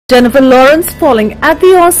Jennifer Lawrence falling at the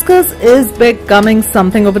Oscars is becoming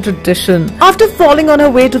something of a tradition. After falling on her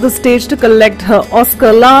way to the stage to collect her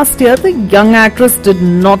Oscar last year, the young actress did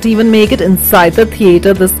not even make it inside the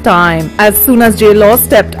theatre this time. As soon as J-Lo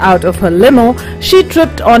stepped out of her limo, she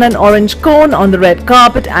tripped on an orange cone on the red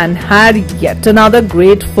carpet and had yet another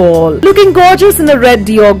great fall. Looking gorgeous in a red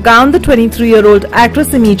Dior gown, the 23-year-old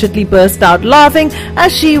actress immediately burst out laughing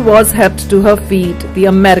as she was helped to her feet. The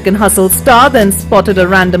American Hustle star then spotted a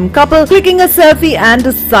random couple clicking a selfie and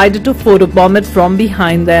decided to photobomb it from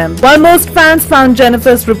behind them. While most fans found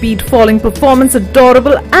Jennifer's repeat falling performance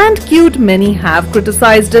adorable and cute, many have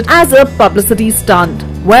criticized it as a publicity stunt.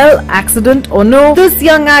 Well, accident or no, this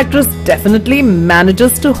young actress definitely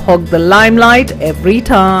manages to hog the limelight every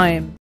time.